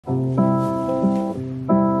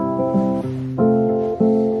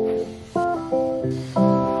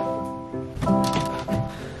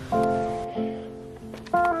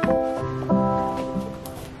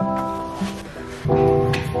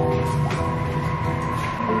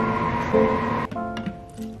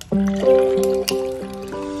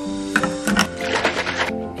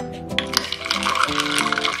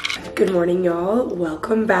Good morning, y'all.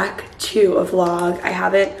 Welcome back to a vlog. I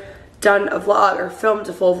haven't done a vlog or filmed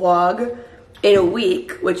a full vlog in a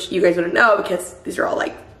week, which you guys wouldn't know because these are all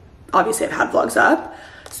like, obviously I've had vlogs up.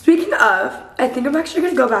 Speaking of, I think I'm actually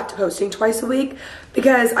gonna go back to posting twice a week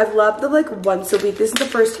because I've loved the like once a week. This is the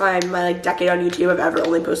first time in my like decade on YouTube I've ever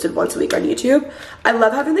only posted once a week on YouTube. I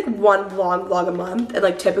love having like one vlog a month, and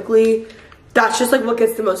like typically that's just like what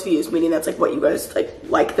gets the most views, meaning that's like what you guys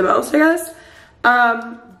like the most, I guess.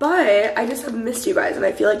 But I just have missed you guys and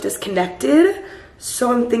I feel like disconnected.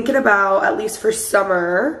 So I'm thinking about, at least for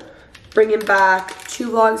summer, bringing back 2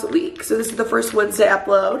 vlogs a week. So this is the first Wednesday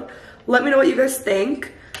upload. Let me know what you guys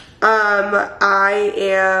think. I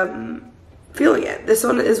am feeling it. This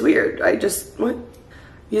one is weird.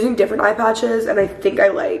 Using different eye patches, and I think I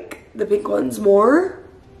like the pink ones more.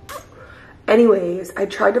 Anyways, I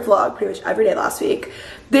tried to vlog pretty much every day last week.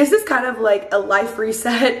 This is kind of like a life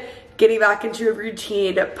reset, getting back into a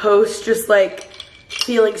routine post just like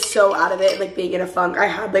feeling so out of it and like being in a funk. I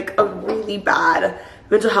had like a really bad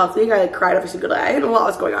mental health week. I like cried every single day and a lot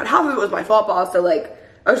was going on. Half of it was my fault, but also like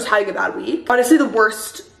I was just having a bad week. Honestly, the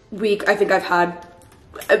worst week I think I've had,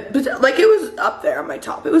 like it was up there on my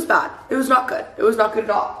top. It was bad. It was not good. It was not good at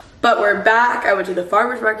all. But we're back. I went to the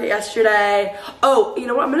farmer's market yesterday. Oh, you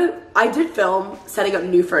know what? I did film setting up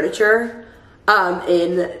new furniture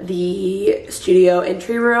in the studio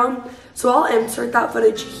entry room. So I'll insert that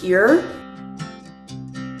footage here.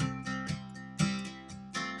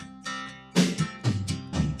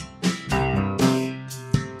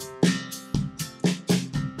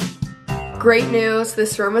 Great news,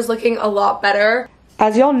 this room is looking a lot better.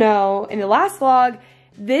 As y'all know, in the last vlog,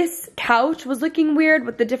 this couch was looking weird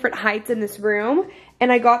with the different heights in this room.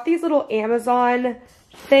 And I got these little Amazon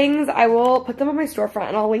things. I will put them on my storefront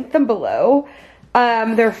and I'll link them below.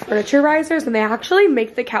 They're furniture risers and they actually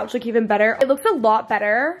make the couch look even better. It looks a lot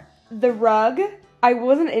better. The rug, I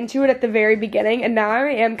wasn't into it at the very beginning and now I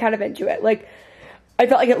am kind of into it. Like, I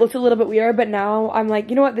felt like it looked a little bit weird, but now I'm like,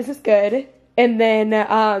 you know what, this is good. And then,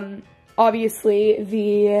 obviously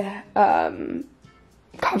the,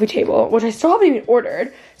 coffee table, which I still haven't even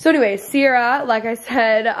ordered. So anyways, Sierra, like I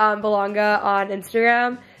said, Belonga on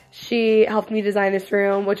Instagram, she helped me design this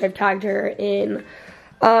room, which I've tagged her in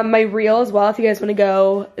my reel as well. If you guys want to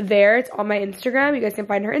go there, it's on my Instagram. You guys can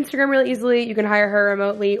find her Instagram really easily. You can hire her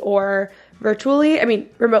remotely or virtually. I mean,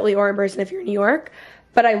 remotely or in person if you're in New York.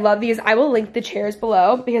 But I love these. I will link the chairs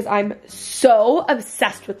below because I'm so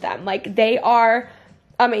obsessed with them. Like, they are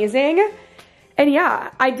amazing. And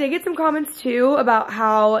yeah, I did get some comments too about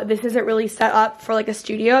how this isn't really set up for like a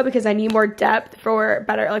studio because I need more depth for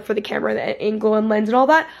better, like for the camera, the angle and lens and all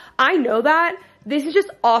that. I know that. This is just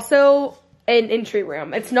also an entry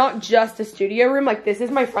room. It's not just a studio room. Like, this is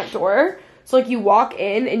my front door. So like you walk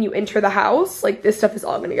in and you enter the house. Like, this stuff is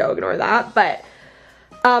all gonna go, ignore that. But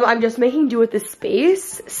I'm just making do with this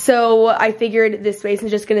space. So I figured this space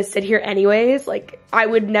is just gonna sit here anyways. Like, I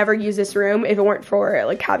would never use this room if it weren't for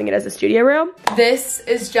like having it as a studio room. This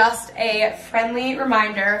is just a friendly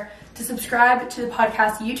reminder to subscribe to the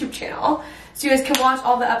podcast YouTube channel so you guys can watch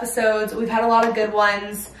all the episodes. We've had a lot of good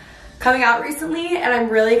ones coming out recently and I'm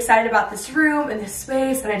really excited about this room and this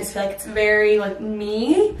space, and I just feel like it's very like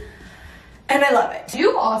me and I love it.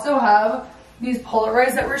 You also have these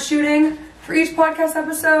Polaroids that we're shooting for each podcast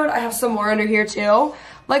episode. I have some more under here too.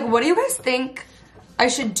 Like, what do you guys think I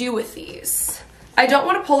should do with these? I don't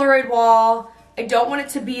want a Polaroid wall. I don't want it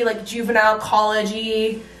to be like juvenile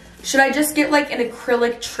college-y. Should I just get like an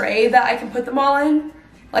acrylic tray that I can put them all in?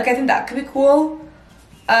 Like, I think that could be cool.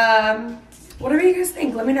 Whatever you guys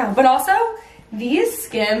think, let me know. But also, these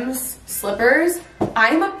Skims slippers,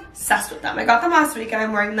 I'm obsessed with them. I got them last week and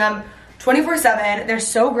I'm wearing them 24/7. They're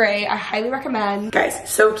so great. I highly recommend. Guys,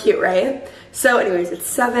 so cute, right? So anyways, it's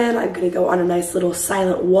 7. I'm gonna go on a nice little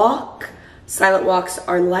silent walk. Silent walks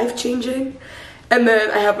are life-changing. And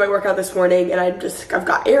then I have my workout this morning and I've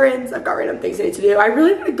got errands, I've got random things I need to do. I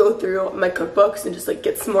really want to go through my cookbooks and just like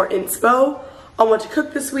get some more inspo on what to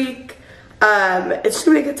cook this week. It's just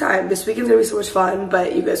gonna be a good time. This weekend's gonna be so much fun,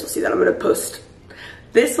 but you guys will see that I'm gonna post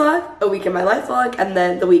this vlog, a week in my life vlog, and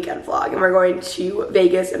then the weekend vlog. And we're going to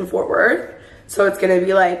Vegas and Fort Worth. So it's gonna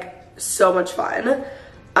be like so much fun.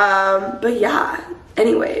 But yeah,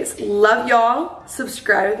 anyways, love y'all.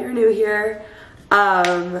 Subscribe if you're new here.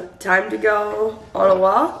 Time to go on a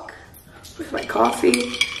walk with my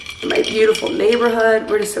coffee in my beautiful neighborhood.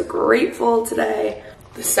 We're just so grateful today.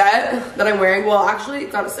 The set that I'm wearing, well, actually,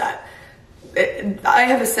 it's not a set. I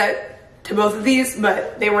have a set to both of these,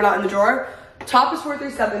 but they were not in the drawer. Top is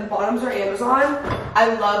 437, bottoms are Amazon.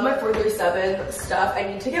 I love my 437 stuff. I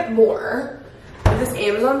need to get more. This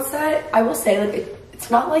Amazon set, I will say, like, it's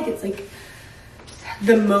not like it's like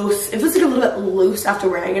the most, it was like a little bit loose after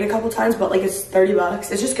wearing it a couple times, but like it's 30 bucks.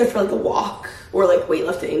 It's just good for like a walk or like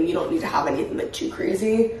weightlifting. You don't need to have anything like too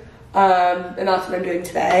crazy. And that's what I'm doing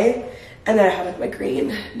today. And then I have like my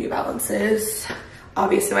green New Balances,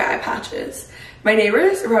 obviously my eye patches. My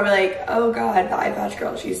neighbors are probably like, oh God, the eye patch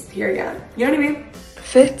girl, she's here again. You know what I mean?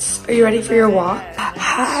 Fitz, are you ready for your walk?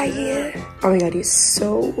 Hi. Oh my God, he's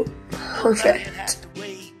so perfect.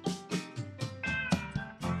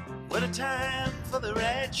 What a time for the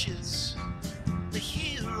righteous. The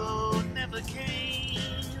hero never came.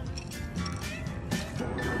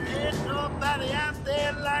 There's nobody out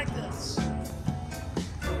there like us.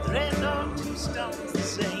 There ain't no two stones the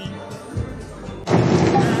same.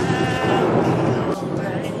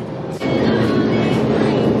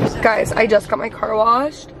 Guys, I just got my car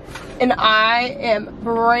washed and I am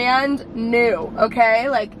brand new, okay?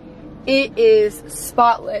 Like, it is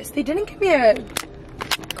spotless. They didn't give me a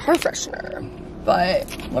car freshener, but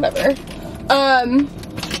whatever.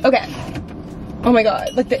 Okay. Oh my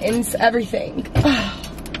God, like the everything.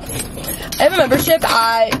 I have a membership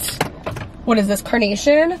at, what is this,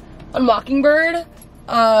 Carnation on Mockingbird.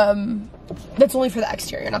 That's only for the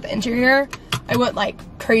exterior, not the interior. I went like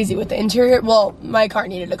crazy with the interior. Well, my car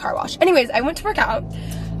needed a car wash. Anyways, I went to work out.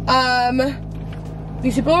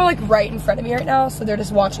 These people are like right in front of me right now, so they're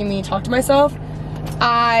just watching me talk to myself.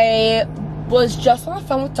 I was just on the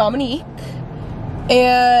phone with Dominique,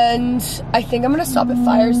 and I think I'm gonna stop at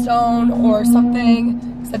Firestone or something,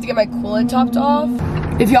 because I have to get my coolant topped off.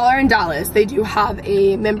 If y'all are in Dallas, they do have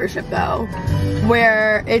a membership though,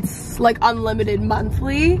 where it's like unlimited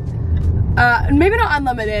monthly. Maybe not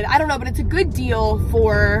unlimited, I don't know, but it's a good deal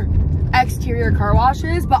for exterior car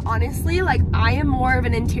washes. But honestly, like, I am more of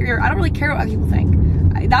an interior, I don't really care what other people think.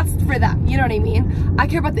 That's for them, you know what I mean? I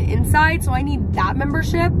care about the inside, so I need that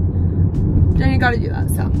membership. Then you gotta do that,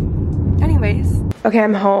 so. Anyways. Okay,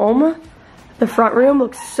 I'm home. The front room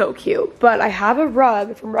looks so cute, but I have a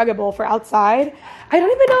rug from Ruggable for outside. I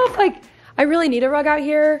don't even know if like, I really need a rug out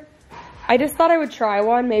here. I just thought I would try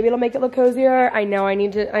one. Maybe it'll make it look cozier. I know I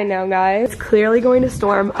need to, I know guys. It's clearly going to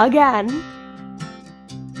storm again.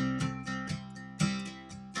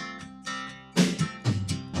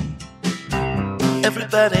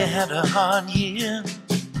 Everybody had a hard year.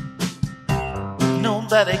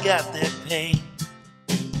 Nobody got their pay.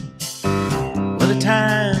 What a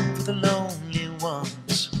time for the lonely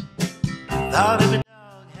ones. Thought every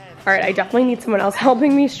dog had. All right, I definitely need someone else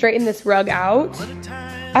helping me straighten this rug out.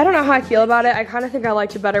 I don't know how I feel about it. I kind of think I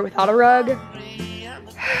liked it better without a rug.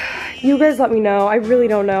 You guys let me know. I really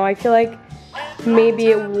don't know. I feel like maybe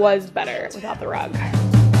it was better without the rug.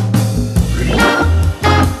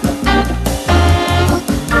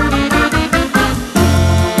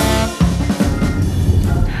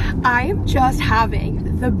 I am just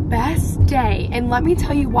having the best day, and let me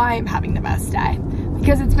tell you why I'm having the best day.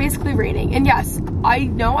 Because it's basically raining, and yes, I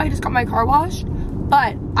know I just got my car washed,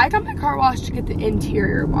 but I got my car washed to get the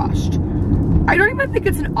interior washed. I don't even think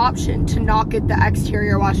it's an option to not get the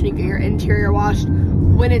exterior washed and you get your interior washed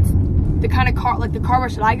when it's the kind of car, like the car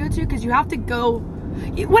wash that I go to, because you have to go,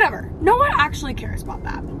 whatever. No one actually cares about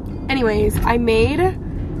that. Anyways, I made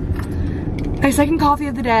my second coffee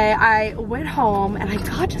of the day. I went home and I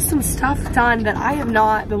got just some stuff done that I have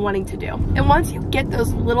not been wanting to do. And once you get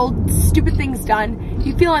those little stupid things done,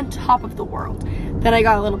 you feel on top of the world. Then I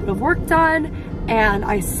got a little bit of work done, and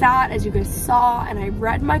I sat, as you guys saw, and I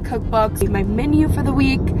read my cookbooks, my menu for the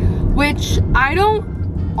week, which I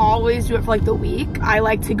don't always do it for like the week. I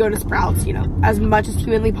like to go to Sprouts, you know, as much as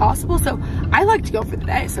humanly possible. So I like to go for the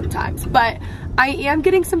day sometimes, but I am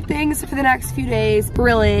getting some things for the next few days,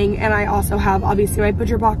 grilling, and I also have obviously my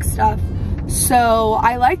butcher box stuff. So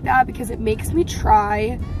I like that because it makes me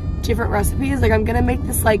try different recipes. Like, I'm gonna make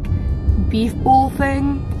this like beef bowl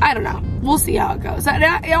thing. I don't know, we'll see how it goes.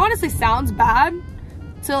 It honestly sounds bad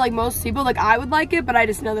to like most people. Like, I would like it, but I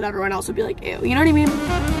just know that everyone else would be like, ew, you know what I mean?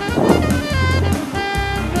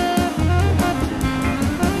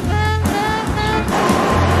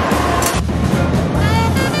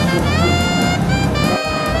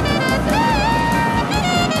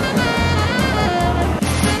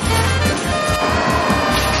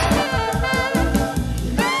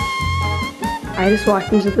 I just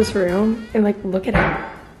walked into this room and like, look at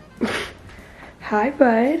him. Hi,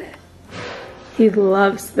 bud. He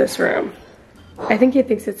loves this room. I think he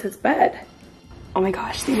thinks it's his bed. Oh my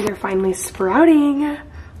gosh, these are finally sprouting. I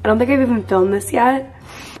don't think I've even filmed this yet,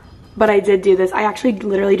 but I did do this. I actually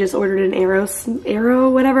literally just ordered an arrow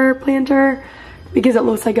whatever planter because it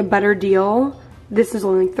looks like a better deal. This is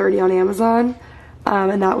only like 30 on Amazon.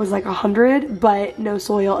 and that was like 100, but no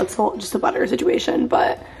soil. It's just a butter situation,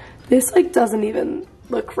 but this like doesn't even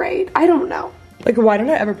look right. I don't know. Like, why don't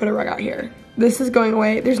I ever put a rug out here? This is going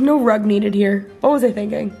away. There's no rug needed here. What was I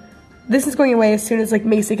thinking? This is going away as soon as like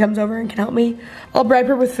Macy comes over and can help me. I'll bribe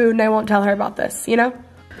her with food and I won't tell her about this, you know?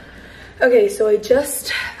 Okay, so I just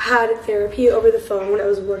had therapy over the phone when I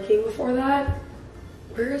was working before that.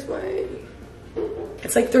 Where is my...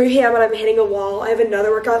 It's like 3 p.m. and I'm hitting a wall. I have another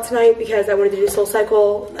workout tonight because I wanted to do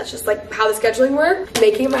SoulCycle. That's just like how the scheduling works.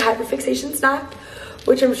 Making my hyperfixation snack,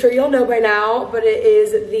 which I'm sure y'all know by now, but it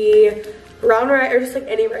is the brown rice, or just like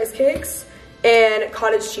any rice cakes, and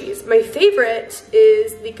cottage cheese. My favorite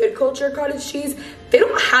is the Good Culture cottage cheese. They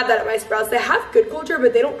don't have that at my Sprouts. They have Good Culture,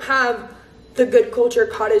 but they don't have the Good Culture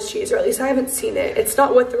cottage cheese, or at least I haven't seen it. It's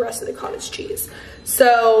not with the rest of the cottage cheese.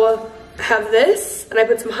 So I have this, and I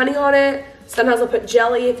put some honey on it. Sometimes I'll put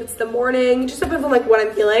jelly if it's the morning. Just depends on like what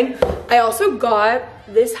I'm feeling. I also got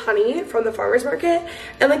this honey from the farmer's market,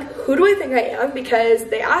 and like, who do I think I am? Because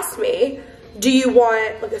they asked me, do you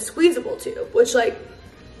want like a squeezable tube? Which like,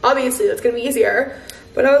 obviously that's gonna be easier.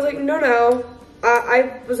 But I was like, no.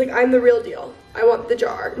 I was like, I'm the real deal. I want the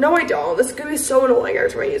jar. No, I don't. This is gonna be so annoying every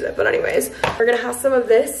time I use it. But anyways, we're gonna have some of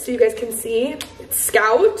this so you guys can see. It's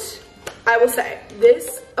Scout. I will say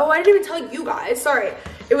this. Oh, I didn't even tell you guys. Sorry.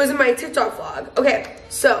 It was in my TikTok vlog. Okay,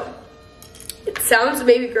 so it sounds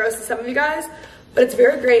maybe gross to some of you guys, but it's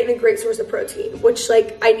very great and a great source of protein, which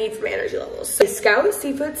like I need for my energy levels. So Scout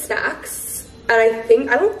seafood snacks, and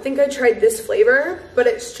I don't think I tried this flavor, but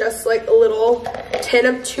it's just like a little tin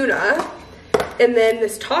of tuna, and then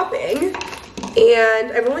this topping,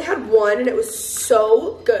 and I've only had one, and it was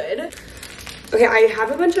so good. Okay, I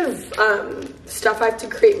have a bunch of stuff I have to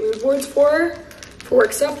create mood boards for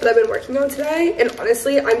work stuff that I've been working on today, and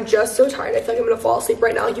honestly, I'm just so tired. I feel like I'm gonna fall asleep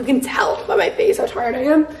right now. You can tell by my face how tired I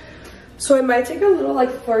am. So I might take a little like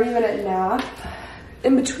 30-minute nap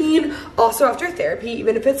in between. Also after therapy,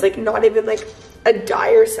 even if it's like not even like a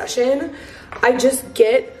dire session, I just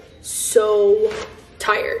get so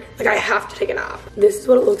tired. Like I have to take a nap. This is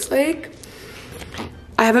what it looks like.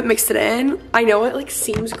 I haven't mixed it in. I know it like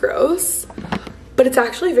seems gross, but it's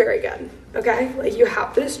actually very good. Okay, like you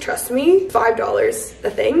have to just trust me. $5 a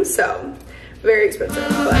thing, so very expensive,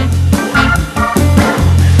 but.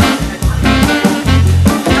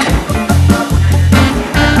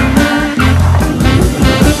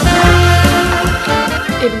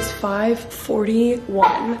 It is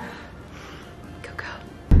 5:41.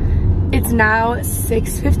 It's now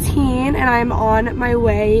 6:15 and I'm on my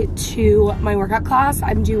way to my workout class.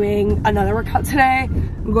 I'm doing another workout today.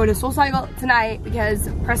 I'm going to SoulCycle tonight because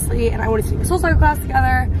Presley and I want to take a SoulCycle class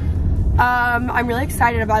together. I'm really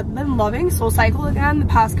excited about it. I've been loving SoulCycle again the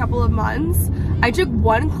past couple of months. I took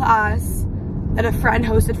one class that a friend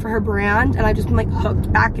hosted for her brand and I've just been like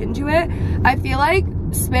hooked back into it. I feel like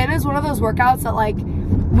spin is one of those workouts that like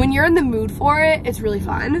when you're in the mood for it, it's really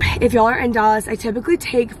fun. If y'all are in Dallas, I typically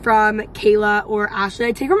take from Kayla or Ashley.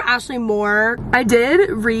 I take from Ashley more. I did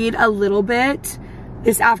read a little bit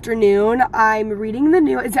this afternoon. I'm reading the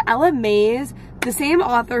new, it's Ella Mays, the same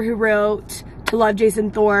author who wrote To Love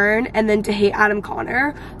Jason Thorne and then To Hate Adam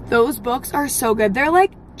Connor. Those books are so good. They're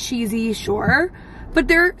like cheesy, sure, but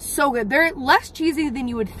they're so good. They're less cheesy than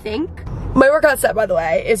you would think. My workout set, by the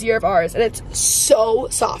way, is Year of Ours, and it's so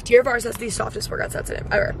soft. Year of Ours has the softest workout sets in it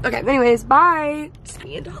ever. Okay, anyways, bye. It's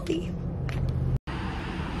me and Dolly.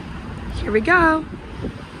 Here we go.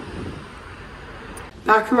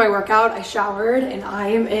 Back from my workout, I showered, and I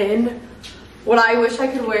am in what I wish I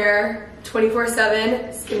could wear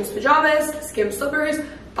 24/7 Skims pajamas, Skims slippers.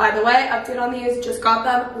 By the way, update on these, just got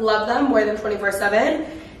them, love them, wear them 24/7.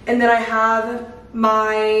 And then I have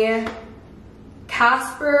my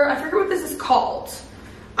Casper, I forget what this is called.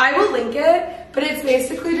 I will link it, but it's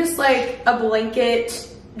basically just like a blanket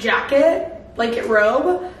jacket, blanket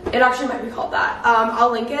robe. It actually might be called that.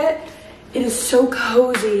 I'll link it. It is so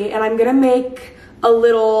cozy, and I'm gonna make a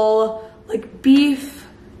little like beef,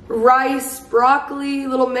 rice, broccoli,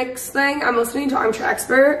 little mix thing. I'm listening to Armchair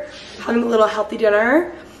Expert, having a little healthy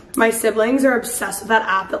dinner. My siblings are obsessed with that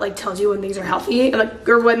app that like tells you when things are healthy, like,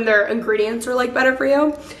 or when their ingredients are like better for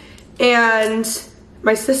you. And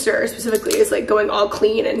my sister specifically is like going all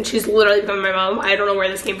clean, and she's literally becoming my mom. I don't know where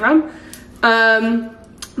this came from.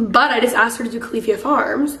 But I just asked her to do Califia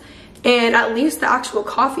Farms, and at least the actual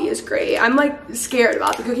coffee is great. I'm like scared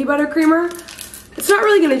about the cookie butter creamer. It's not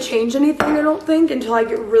really gonna change anything, I don't think, until I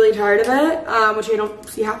get really tired of it, which I don't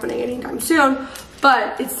see happening anytime soon,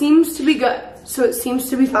 but it seems to be good. So it seems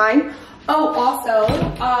to be fine. Oh, also,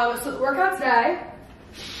 so the workout today,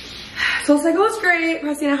 SoulCycle was great.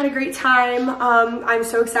 Pressy and I had a great time. I'm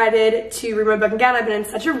so excited to read my book again. I've been in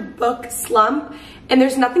such a book slump, and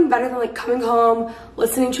there's nothing better than like coming home,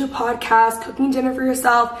 listening to a podcast, cooking dinner for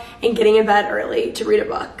yourself, and getting in bed early to read a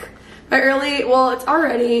book. By early, well, it's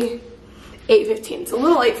already 8:15. It's a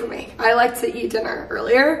little late for me. I like to eat dinner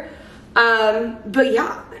earlier. But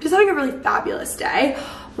yeah, just having a really fabulous day.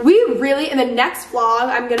 In the next vlog,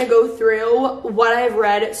 I'm gonna go through what I've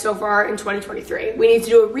read so far in 2023. We need to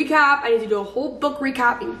do a recap. I need to do a whole book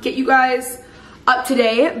recap and get you guys up to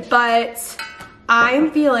date, but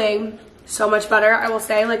I'm feeling so much better. I will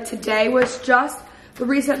say, like, today was just the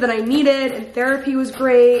reset that I needed, and therapy was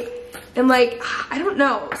great. And like, I don't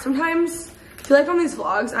know, sometimes I feel like on these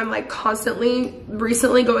vlogs, I'm like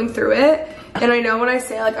recently going through it. And I know when I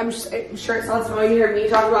say like, I'm sure it sounds familiar to hear me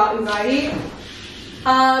talk about anxiety.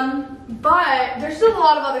 But there's still a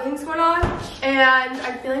lot of other things going on, and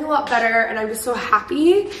I'm feeling a lot better, and I'm just so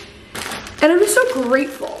happy. And I'm just so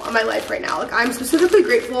grateful in my life right now. Like, I'm specifically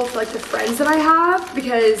grateful for like the friends that I have,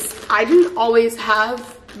 because I didn't always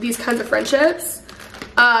have these kinds of friendships.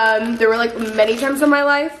 There were like many times in my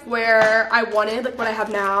life where I wanted like what I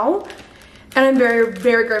have now, and I'm very,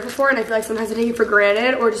 very grateful for it. And I feel like sometimes I take it for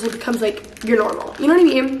granted, or it just like becomes like your normal. You know what I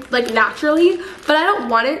mean? Like naturally, but I don't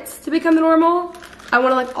want it to become the normal. I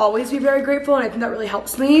want to like always be very grateful, and I think that really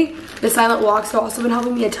helps me. The silent walks have also been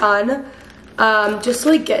helping me a ton, just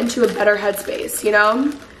to like get into a better headspace, you know?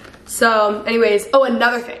 So anyways, oh,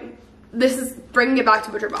 another thing. This is bringing it back to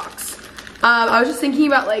Butcher Box. I was just thinking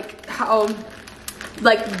about like how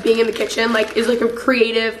like being in the kitchen like is like a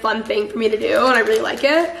creative, fun thing for me to do, and I really like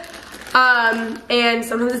it. And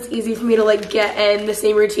sometimes it's easy for me to like get in the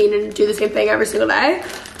same routine and do the same thing every single day.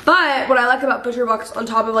 But what I like about Butcher Box, on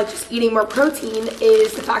top of like just eating more protein,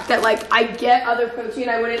 is the fact that like I get other protein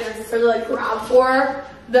I wouldn't necessarily like grab for,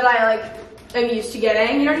 that I like am used to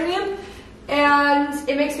getting, you know what I mean? And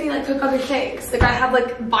it makes me like cook other things. Like I have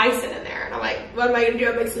like bison in there, and I'm like, what am I gonna do?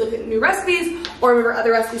 It makes me look at new recipes, or remember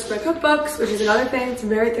other recipes for my cookbooks, which is another thing. It's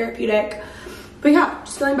very therapeutic. But yeah,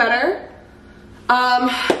 just feeling better.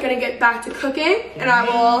 Gonna get back to cooking, and I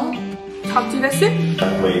will talk to you guys soon.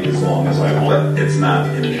 Wait as long as I want. It's not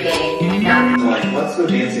in the like, let's go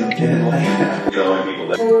dancing on Ken. Going people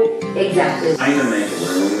that exactly. trying to make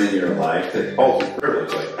room in your life that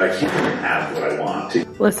privilege. Like I can't even have what I want to.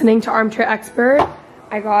 Listening to Armchair Expert,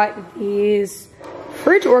 I got these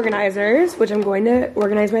fridge organizers, which I'm going to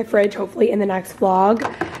organize my fridge hopefully in the next vlog.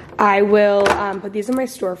 I will put these in my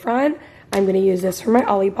storefront. I'm gonna use this for my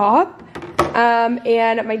Olipop.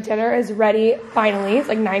 And my dinner is ready finally. It's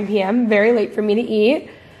like 9 p.m. very late for me to eat.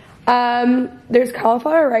 There's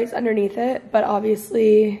cauliflower rice underneath it, but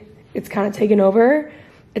obviously it's kind of taken over.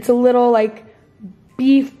 It's a little like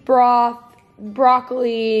beef broth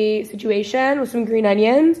broccoli situation with some green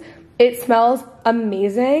onions. It smells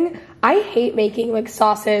amazing. I hate making like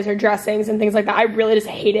sauces or dressings and things like that. I really just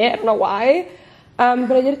hate it. I don't know why.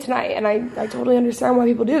 But I did it tonight, and I totally understand why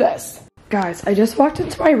people do this. Guys, I just walked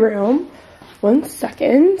into my room. 1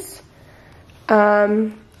 second.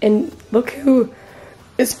 And look who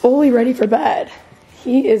is fully ready for bed.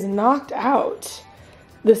 He is knocked out.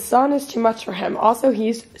 The sun is too much for him. Also,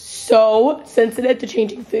 he's so sensitive to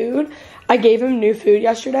changing food. I gave him new food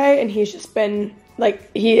yesterday, and he's just been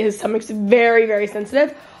like, his stomach's very, very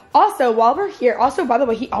sensitive. Also, while we're here, also, by the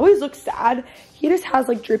way, he always looks sad. He just has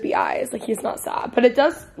like droopy eyes, like he's not sad. But it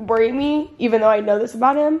does worry me, even though I know this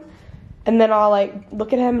about him. And then I'll like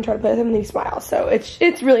look at him and try to play with him, and he smiles. So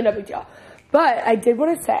it's really no big deal. But I did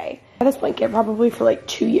want to say, I have this blanket probably for like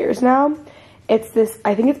 2 years now. It's this,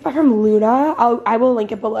 I think it's from Luna. I will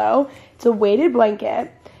link it below. It's a weighted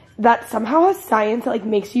blanket that somehow has science that like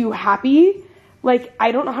makes you happy. Like,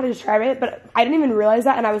 I don't know how to describe it, but I didn't even realize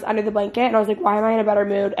that, and I was under the blanket, and I was like, why am I in a better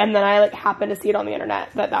mood? And then I like happened to see it on the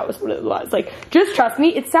internet that was what it was. Like, just trust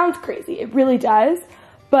me, it sounds crazy. It really does.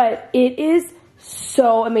 But it is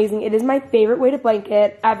so amazing. It is my favorite weighted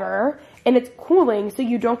blanket ever, and it's cooling so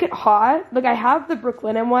you don't get hot. Like, I have the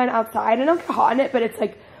Brooklinen one outside, and I don't get hot in it, but it's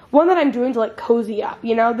like one that I'm doing to like cozy up,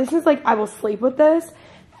 you know? This is like, I will sleep with this,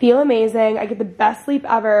 feel amazing, I get the best sleep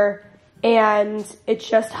ever, and it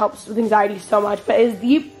just helps with anxiety so much. But it is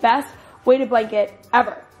the best weighted blanket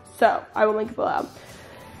ever, so I will link it below.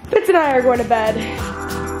 Fitz and I are going to bed.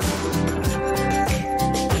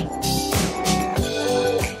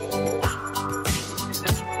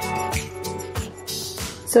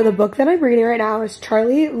 So the book that I'm reading right now is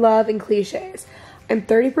Charlie, Love, and Cliches. I'm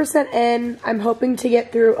 30% in. I'm hoping to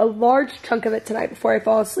get through a large chunk of it tonight before I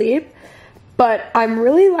fall asleep. But I'm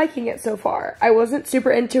really liking it so far. I wasn't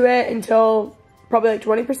super into it until probably like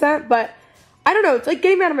 20%. But I don't know. It's like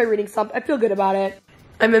getting me out of my reading slump. I feel good about it.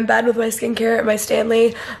 I'm in bed with my skincare and my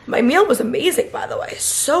Stanley. My meal was amazing, by the way.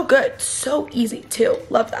 So good, so easy too.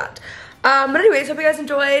 Love that. But anyways, hope you guys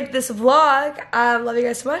enjoyed this vlog. Love you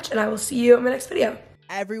guys so much, and I will see you in my next video.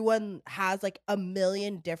 Everyone has like a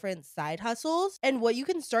million different side hustles, and what you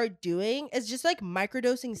can start doing is just like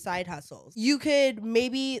microdosing side hustles. You could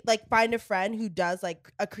maybe like find a friend who does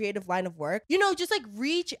like a creative line of work, you know, just like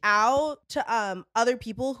reach out to other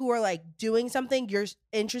people who are like doing something you're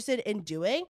interested in doing,